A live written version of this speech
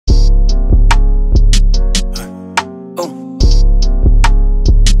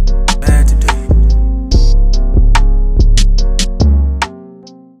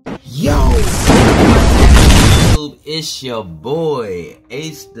It's your boy,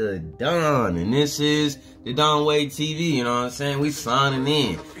 AceTheDon, and this is the Don Way TV, you know what I'm saying? We signing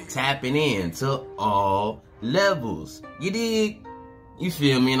in, tapping in to all levels. You dig? You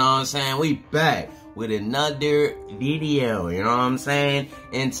feel me, you know what I'm saying? We back with another video, you know what I'm saying?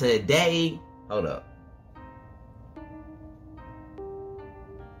 And today, hold up.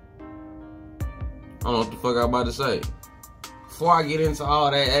 I don't know what the fuck I'm about to say. Before I get into all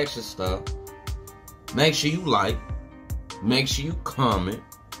that extra stuff, make sure you like, make sure you comment,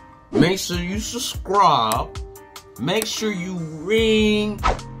 make sure you subscribe, make sure you ring,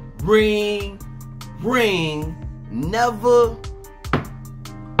 never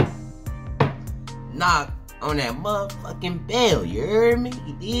knock on that motherfucking bell, you heard me?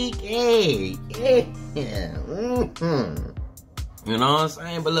 You dig? Yeah. You know what I'm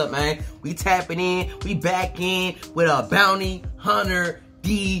saying? But look, man, we tapping in, we back in with a Bounty Hunter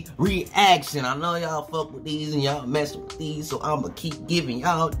D reaction. I know y'all fuck with these and y'all mess with these, so I'ma keep giving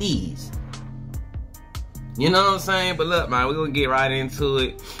y'all these. You know what I'm saying? But look, man, we're gonna get right into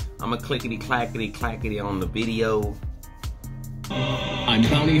it. I'ma clickety clackety on the video. I'm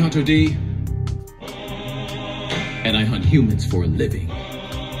Bounty Hunter D, and I hunt humans for a living.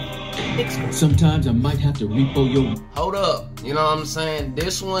 Sometimes I might have to repo your... Hold up, you know what I'm saying?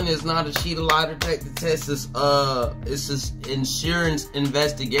 This one is not a sheet of lie detector test. It's just insurance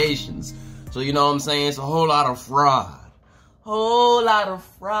investigations. So you know what I'm saying? It's a whole lot of fraud. Whole lot of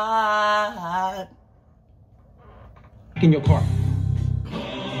fraud. In your car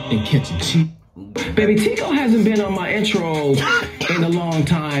and catching cheap. Baby, Tico hasn't been on my intro in a long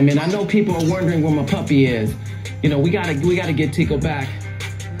time, and I know people are wondering where my puppy is. You know, we gotta get Tico back.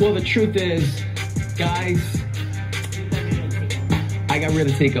 Well, the truth is, guys, I got rid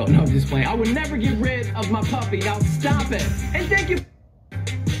of Tico. No, I'm just playing. I would never get rid of my puppy. Now stop it. And thank you.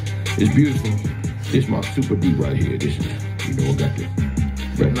 It's beautiful. This is my super D right here. This is, you know, I got this.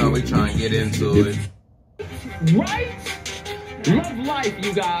 No, we trying to get into it. Right? Love life,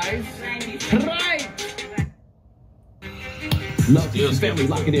 you guys. Right. Love your family.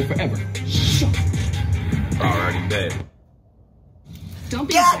 Lock it in forever. Already dead. Don't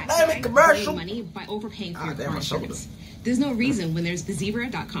be commercial money by overpaying for your car insurance. There's no reason when there's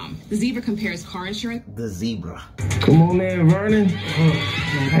thezebra.com. The Zebra compares car insurance. The Zebra. Come on, man, Vernon.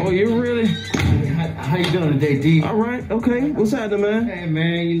 Oh, you really? How you doing today, D? All right, okay. What's happening, man? Hey,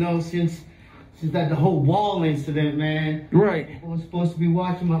 man, you know, since that the whole wall incident, man. Right. I was supposed to be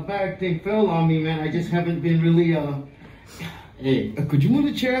watching my back. They fell on me, man. I just haven't been really, Hey, could you move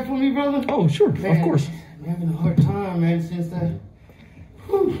the chair for me, brother? Oh, sure, man, of course. I'm having a hard time, man, since that.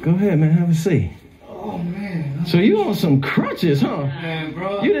 Whew. Go ahead, man, have a seat. Oh, man. So you on some crutches, huh? Man,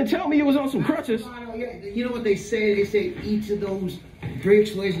 bro. You didn't tell me you was on some crutches. You know what they say? They say each of those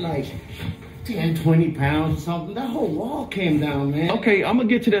bricks weighs like 10, 20 pounds or something. That whole wall came down, man. Okay, I'm gonna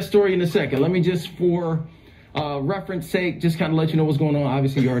get to that story in a second. Let me just, for reference sake, just kind of let you know what's going on.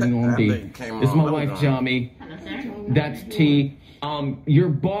 Obviously, you already know I'm D. This is my wife, Jami. That's T. Your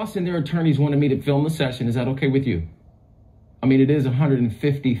boss and their attorneys wanted me to film the session. Is that okay with you? I mean, it is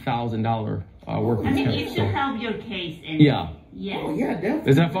 $150,000 work. I think it should help your case. And yeah. Yes. Oh, yeah, definitely.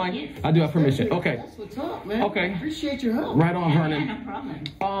 Is that fine? Yes. I do have permission. Okay. That's what's up, man. Okay. Appreciate your help. Right on, Vernon. Yeah, no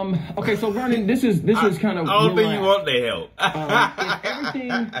problem. Okay, so Vernon, this is kind of. I don't think you want their help. If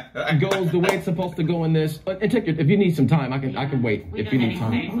everything goes the way it's supposed to go in this, and take your, if you need some time, I can wait. If you need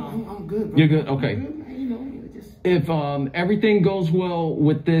time, I'm good. Bro. You're good. Okay. I'm good, man. You know, just... If everything goes well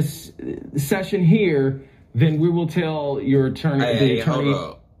with this session here, then we will tell your attorney. Hey, hold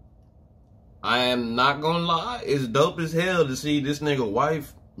up. I am not gonna lie, it's dope as hell to see this nigga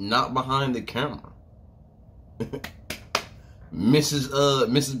wife not behind the camera.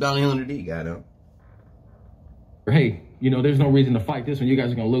 Mrs. Bounty Hunter D got him. Hey, you know, there's no reason to fight this when you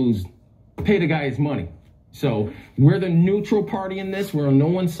guys are gonna lose. Pay the guy his money. So we're the neutral party in this. We're on no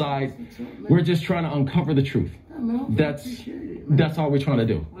one's side. We're just trying to uncover the truth. That's all we're trying to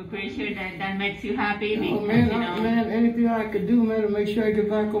do. We're pretty sure that makes you happy. Oh, Because, man, you know, man, anything I could do, man, to make sure I get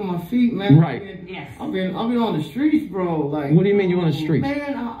back on my feet, man. Right. Yes. I've been on the streets, bro. Like, what do you mean you're on the streets?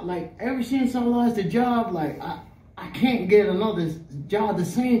 Man, like ever since I lost the job, like I can't get another job the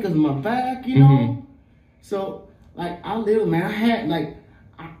same because of my back, you know. So like I had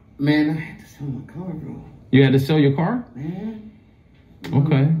to sell my car, bro. You had to sell your car? Man.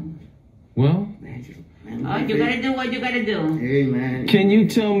 Okay. Well. You gotta do what you gotta do. Hey, man. Can you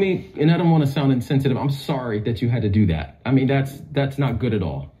tell me, and I don't want to sound insensitive, I'm sorry that you had to do that. I mean, that's not good at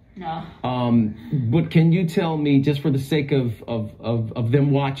all. No. But can you tell me, just for the sake of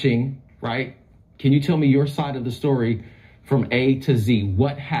them watching, right? Can you tell me your side of the story from A to Z?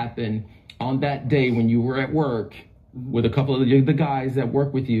 What happened on that day when you were at work with a couple of the guys that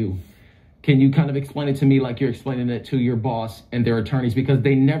work with you. Can you kind of explain it to me like you're explaining it to your boss and their attorneys, because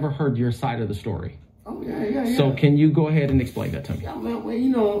they never heard your side of the story? Oh, yeah. So can you go ahead and explain that to me? Yeah, man, well, you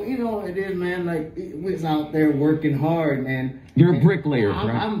know it is, man. Like, we was out there working hard, man. You're a bricklayer, right?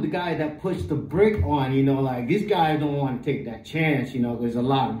 I'm the guy that puts the brick on, you know, like, these guys don't want to take that chance, you know, there's a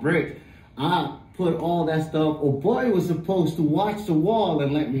lot of bricks. I put all that stuff. Oh, boy was supposed to watch the wall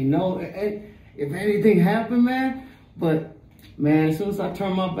and let me know if anything happened, man. But, man, as soon as I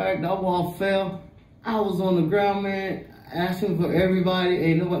turned my back, that wall fell. I was on the ground, man, asking for everybody. And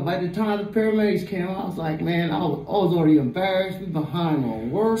you know what? By the time the paramedics came, I was like, man, I was already embarrassed. We behind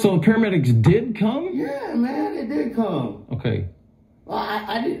on work. So the paramedics did come? Yeah, man, they did come. Okay. Well,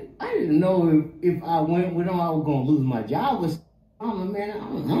 I didn't know if I went with them, I was gonna lose my job. I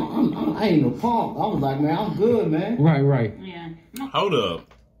ain't no punk. I was like, man, I'm good, man. Right. Yeah. Hold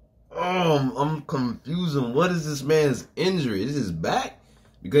up. I'm confusing. What is this man's injury? Is his back?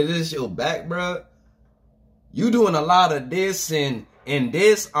 Because it's your back, bro. You doing a lot of this and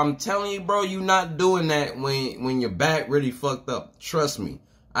this. I'm telling you, bro, you not doing that when your back really fucked up. Trust me.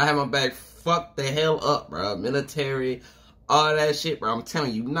 I have my back fucked the hell up, bro. Military, all that shit, bro. I'm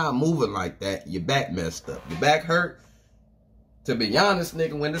telling you, not moving like that. Your back messed up. Your back hurt. To be honest,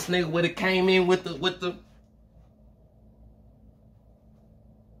 nigga, when this nigga would have came in with the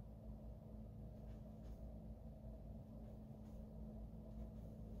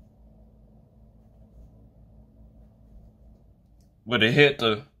would have hit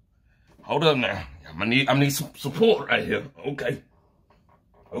the, hold up now. I need some support right here. Okay.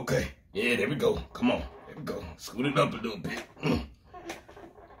 Yeah, there we go. Come on. There we go. Scoot it up a little bit.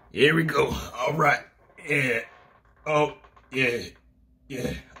 Here we go. All right. Yeah. Oh, yeah.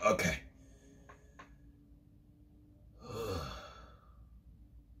 Okay.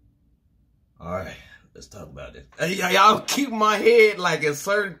 All right. Let's talk about this. Hey, y'all keep my head like it's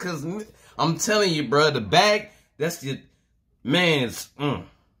certain, because I'm telling you, bro, the back, that's your man's.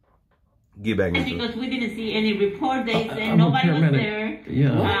 Get back into because we didn't see any report dates and nobody was there.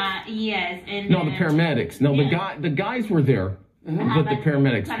 Yeah. Yes. And no, the paramedics. No, yeah. The guys were there, but the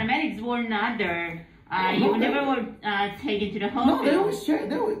paramedics. Paramedics were not there. You never were taken to the hospital.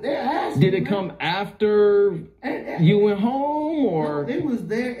 No, they asked. Did it come after you went home, or? No, they was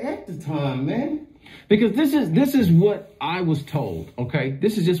there at the time, man. Because this is what I was told. Okay,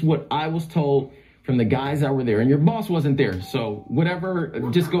 this is just what I was told from the guys that were there, and your boss wasn't there. So whatever,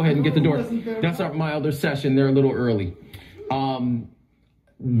 just go ahead and get the door. That's my other session. They're a little early.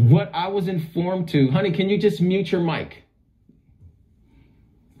 What I was informed to, honey, can you just mute your mic?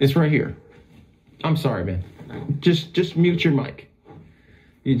 It's right here. I'm sorry, man. Just mute your mic.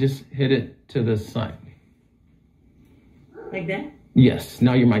 You just hit it to the side. Like that? Yes.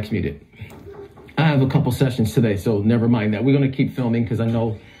 Now your mic's muted. I have a couple sessions today, so never mind that. We're going to keep filming because I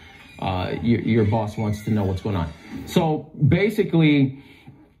know your boss wants to know what's going on. So basically,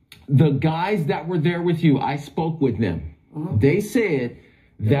 the guys that were there with you, I spoke with them. They said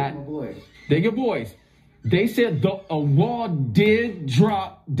that they're your boys. They said a wall did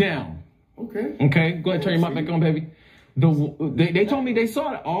drop down. Okay. Go ahead, turn your mic back on, baby. They told me they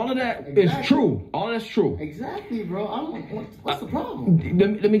saw it. All of that is true. All that's true. Exactly, bro. What's the problem?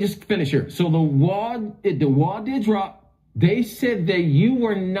 Let me just finish here. So the wall did drop. They said that you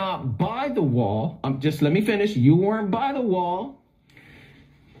were not by the wall. Just let me finish. You weren't by the wall.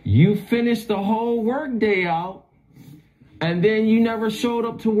 You finished the whole work day out, and then you never showed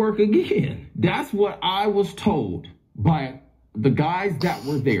up to work again. That's what I was told by the guys that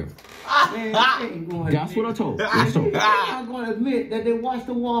were there. Man, that's what I told. I'm not going to admit that they watched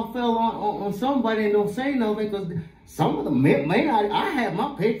the wall fell on somebody and don't say nothing, because some of them may not. I have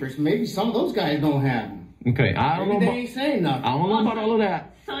my papers. Maybe some of those guys don't have them. Okay, I don't know. They ain't saying nothing. I don't know about all of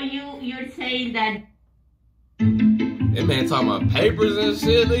that. So you're saying that that man talking about papers and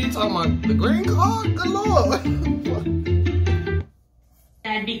shit. You talking about the green card? Good Lord.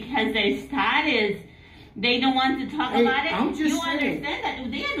 that because their status, they don't want to talk about it. I'm just you saying. Understand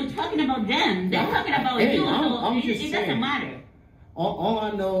that they are not talking about them. They're talking about you. It doesn't matter. All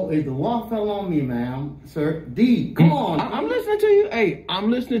I know is the wall fell on me, ma'am. Sir, D, come on. I'm listening to you. Hey,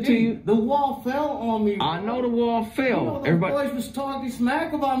 I'm listening to you. The wall fell on me. I know the wall fell. You know, the boys was talking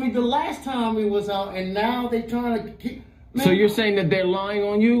smack about me the last time we was out, and now they trying to keep... Man, so you're saying that they're lying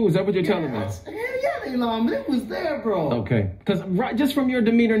on you? Is that what you're telling me? Hell yeah, they lying. It was there, bro. Okay. Because just from your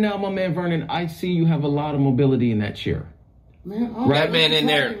demeanor now, my man Vernon, I see you have a lot of mobility in that chair. Man, that man in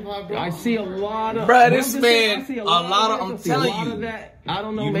there. I see a lot of... Bro, this man, I'm telling you. I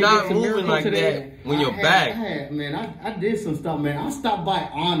don't know, you're maybe not it's a moving like today. That when you're back. Man, I did some stuff, man. I stopped by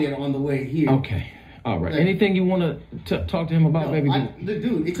on it on the way here. Okay. All right. Anything you want to talk to him about, baby?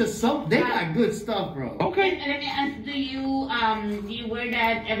 Dude, it's just so they got good stuff, bro. Okay. And let me ask, do you wear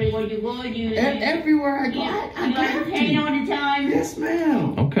that everywhere you go? Everywhere I go, I got to. All the time? Yes,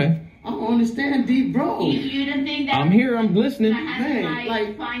 ma'am. Okay. I don't understand, D, bro. You don't think that? I'm here. I'm listening. Man,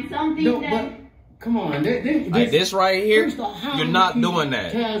 like find something but come on, like this right here, you're not doing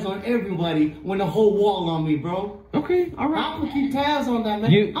that. Tabs on everybody when the whole wall on me, bro. Okay, all right. I would keep tabs on that,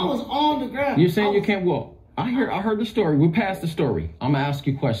 man. I was on the ground. You're saying you can't walk. I heard the story. We're past the story. I'm gonna ask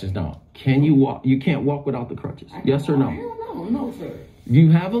you questions now. Can you walk? You can't walk without the crutches. Yes or no? Hell no, sir.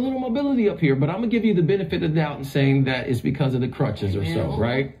 You have a little mobility up here, but I'm gonna give you the benefit of the doubt and saying that it's because of the crutches or so,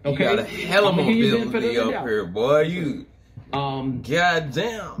 right? Okay. You got a hell of mobility up here, boy. You.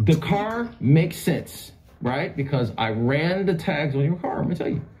 Goddamn. The car makes sense, right? Because I ran the tags on your car. I'm gonna tell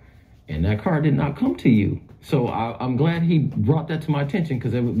you, and that car did not come to you. So I'm glad he brought that to my attention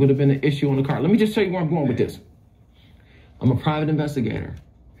because it would have been an issue on the car. Let me just tell you where I'm going with this. I'm a private investigator.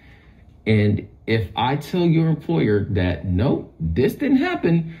 And if I tell your employer that, no, this didn't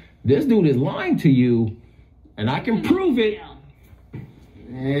happen, this dude is lying to you, and I can prove it,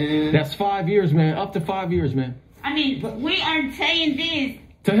 that's 5 years, man. Up to 5 years, man. I mean, we are saying this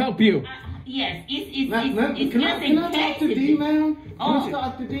to help you. Yes, it's can I talk to D, man?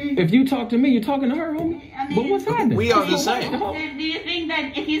 Talk to D. If you talk to me, you're talking to her, homie. I mean, but what's happening? We are the same. Do you think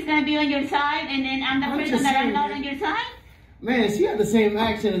that he's gonna be on your side, and then I'm the person that I'm not on your side? Man, she had the same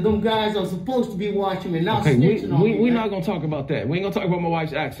accent as them guys are supposed to be watching me. Now okay, snitching on me. We're not gonna talk about that. We ain't gonna talk about my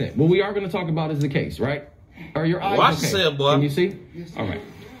wife's accent. What we are gonna talk about is the case, right? Are your eyes Watch okay? yourself, boy. Can you see? Yes, all right.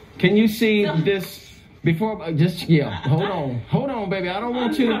 Can you see this? Before, hold on, baby. I don't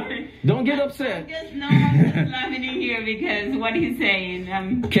want you. Don't get upset. I'm just laughing in here because what he's saying.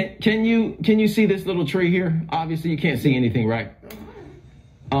 Can you see this little tree here? Obviously, you can't see anything, right?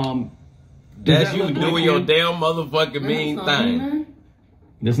 That's you doing your damn motherfucking mean thing.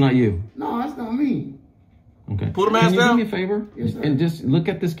 That's not you. No, that's not me. Okay. Put a mask down. Do me a favor? Yes, sir. And just look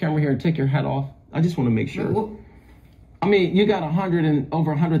at this camera here and take your hat off. I just want to make sure. I mean, you got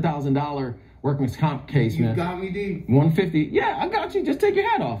over $100,000 workman's comp case, man. You got me, D. 150. Yeah, I got you. Just take your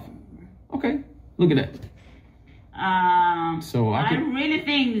hat off. Okay. Look at that. So I really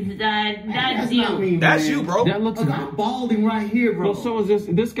think that's you. Not me, that's man. you, bro. That looks. I'm balding right here, bro. Well, so is this.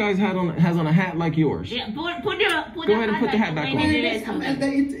 This guy's hat has on a hat like yours. Yeah, Go ahead and put the hat back on.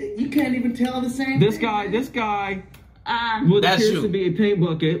 You can't even tell the same. This guy what appears to be a paint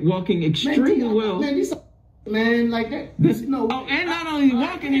bucket, walking extremely well. Man, like that. And not only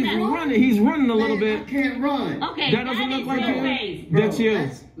walking, he's running. He's running a little bit. I can't run. Okay, that doesn't look like you. Face. That's you.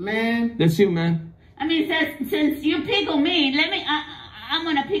 That's you, man. I mean, since you pick on me, I'm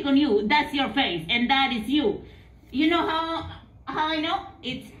gonna pick on you. That's your face, and that is you. You know how I know?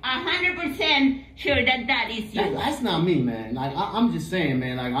 It's 100% sure that is you. That's not me, man. Like I'm just saying,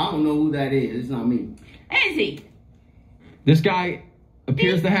 man. Like I don't know who that is. It's not me. Is he? This guy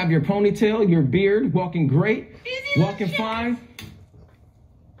appears to have your ponytail, your beard, walking great, walking fine.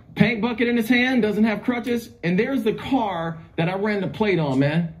 Paint bucket in his hand, doesn't have crutches, and there's the car that I ran the plate on,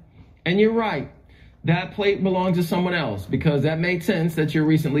 man. And you're right. That plate belongs to someone else because that made sense that you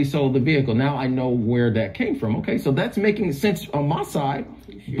recently sold the vehicle. Now I know where that came from. Okay, so that's making sense on my side,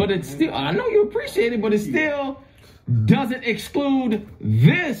 but it's still, I know you appreciate it, but it still doesn't exclude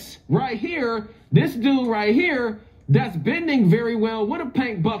this right here, this dude right here that's bending very well with a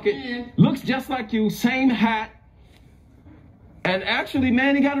paint bucket, looks just like you, same hat. And actually,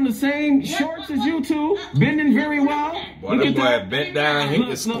 man, he got on the same shorts as you two, bending very well. Boy, look at that. Bent down, hit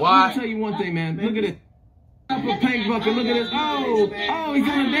the squat. Let me tell you one thing, man. Look at it. Up a paint bucket. Look at this. Oh, he's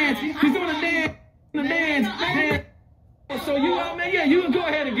doing a dance. He's doing a dance. So you out, man? Yeah, you go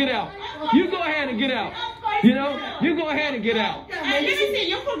ahead and get out. You go ahead and get out. You know, you go ahead and get out. Let me see.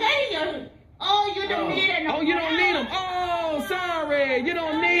 You're forgetting your. Oh, you don't need it no more. Oh, you don't need them. Oh, sorry. You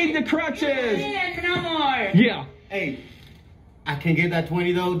don't need the crutches. You don't need it no more. Yeah. Hey. I can't get that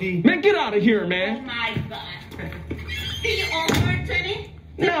 20 though, D. Man, get out of here, man. Oh my God. Did you offer 20?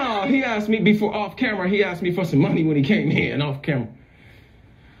 No, he asked me before off camera. He asked me for some money when he came in off camera.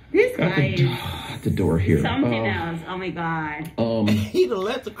 This guy is at the door here. Something else. Oh my God. He done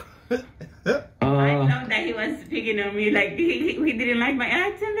let the. I know that he was picking on me like he didn't like my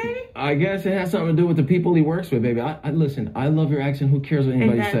accent, baby. I guess it has something to do with the people he works with, baby. I listen. I love your accent. Who cares what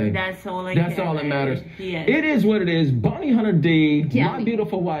anybody say? That's all. That's all that matters. Yes. It is what it is. Bonnie Hunter D, my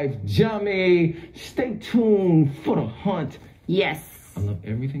beautiful wife, Jamie. Stay tuned for the hunt. Yes. I love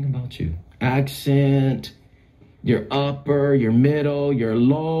everything about you. Accent. Your upper, your middle, your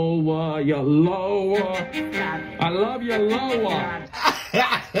lower, your lower. I love your lower.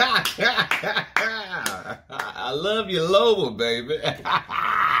 I love your logo, baby.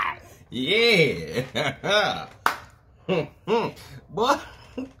 Yeah. Boy,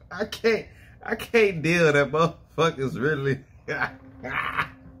 I can't deal. That motherfucker's really. You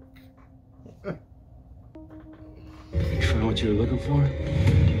found what you were looking for?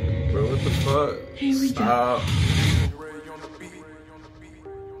 Bro, what the fuck? Here we Stop.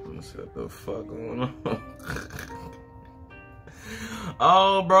 What the fuck going on?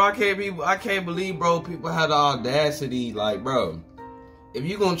 Oh, bro, I can't believe, bro, people had the audacity. Like, bro, if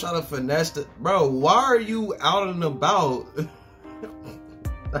you gonna try to finesse the, bro, why are you out and about?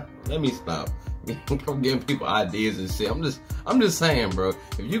 Let me stop. I'm giving people ideas and shit. I'm just saying, bro.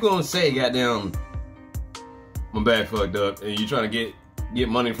 If you gonna say, goddamn, my bag fucked up, and you trying to get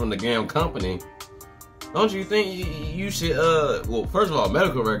money from the damn company, don't you think you should, well, first of all,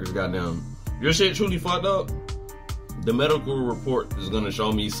 medical records, goddamn, your shit truly fucked up, the medical report is gonna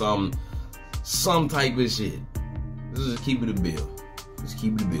show me some type of shit. Let's just keep it a bill. Just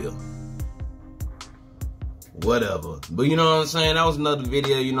keep it a bill. Whatever. But you know what I'm saying? That was another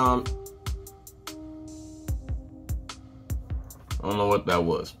video, you know. I don't know what that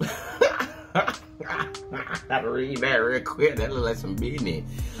was. I gotta read that real quick. That look like some business.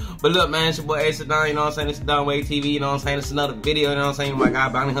 But look, man, it's your boy AceTheDon, you know what I'm saying? It's Don Way TV, you know what I'm saying? It's another video, you know what I'm saying? My guy,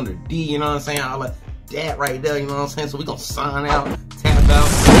 Bounty Hunter D, you know what I'm saying? All of that right there, you know what I'm saying? So we gonna sign out, tap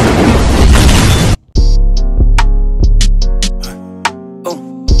out.